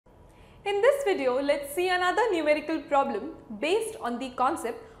In this video, let's see another numerical problem based on the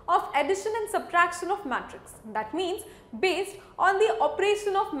concept of addition and subtraction of matrix. That means based on the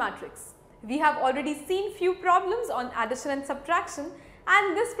operation of matrix. We have already seen few problems on addition and subtraction,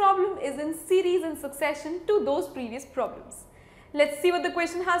 and this problem is in series and succession to those previous problems. Let's see what the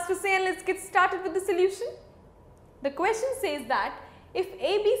question has to say and let's get started with the solution. The question says that if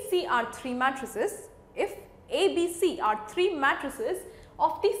ABC are three matrices,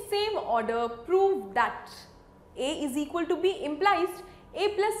 of the same order, prove that A is equal to B implies A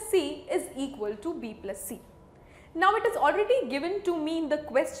plus C is equal to B plus C. Now it is already given to me in the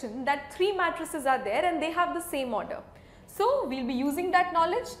question that three matrices are there and they have the same order. So we will be using that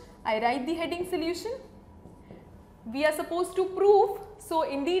knowledge. I write the heading solution. We are supposed to prove, so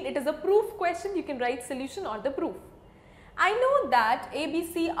indeed it is a proof question, you can write solution or the proof. I know that A, B,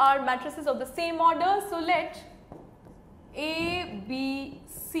 C are matrices of the same order, so let A, B,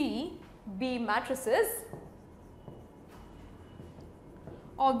 C be matrices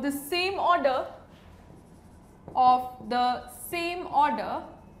of the same order,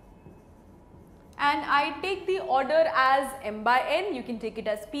 and I take the order as m by n, you can take it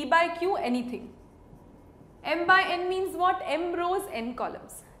as p by q, anything. M by n means what? M rows, n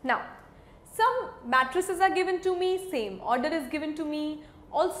columns. Now, some matrices are given to me, same order is given to me.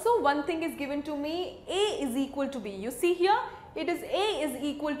 Also, one thing is given to me, A is equal to B. You see here, it is A is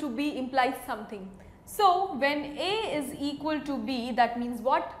equal to B implies something. So, when A is equal to B, that means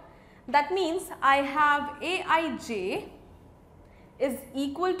what? That means I have Aij is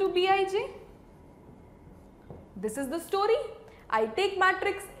equal to Bij. This is the story. I take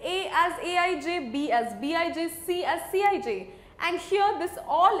matrix A as Aij, B as Bij, C as Cij, and here this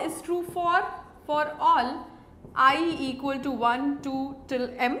all is true for all I equal to 1, 2 till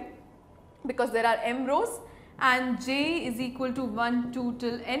m, because there are m rows, and j is equal to 1, 2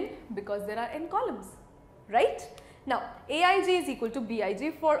 till n because there are n columns, right? Now Aij is equal to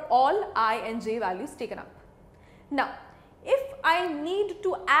Bij for all I and j values taken up. Now if I need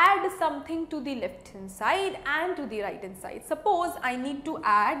to add something to the left hand side and to the right hand side, suppose I need to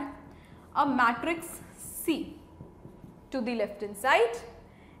add a matrix C to the left hand side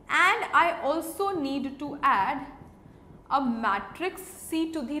and I also need to add a matrix C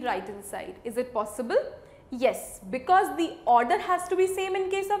to the right hand side. Is it possible? Yes, because the order has to be same in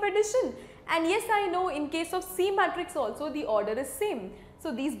case of addition, and yes, I know in case of C matrix also the order is same.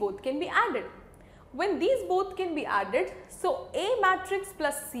 So these both can be added. When these both can be added, so A matrix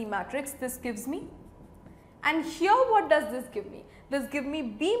plus C matrix, this gives me, and here what does this give me? This gives me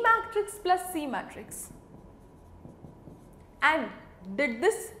B matrix plus C matrix. And did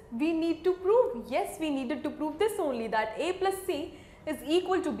this we need to prove? Yes, we needed to prove this only, that A plus C is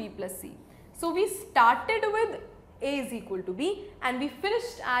equal to B plus C. So we started with A is equal to B and we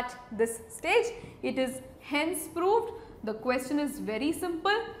finished at this stage. It is hence proved. The question is very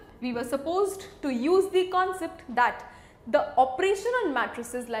simple. We were supposed to use the concept that the operation on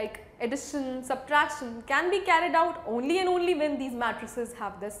matrices like addition, subtraction can be carried out only and only when these matrices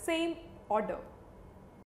have the same order.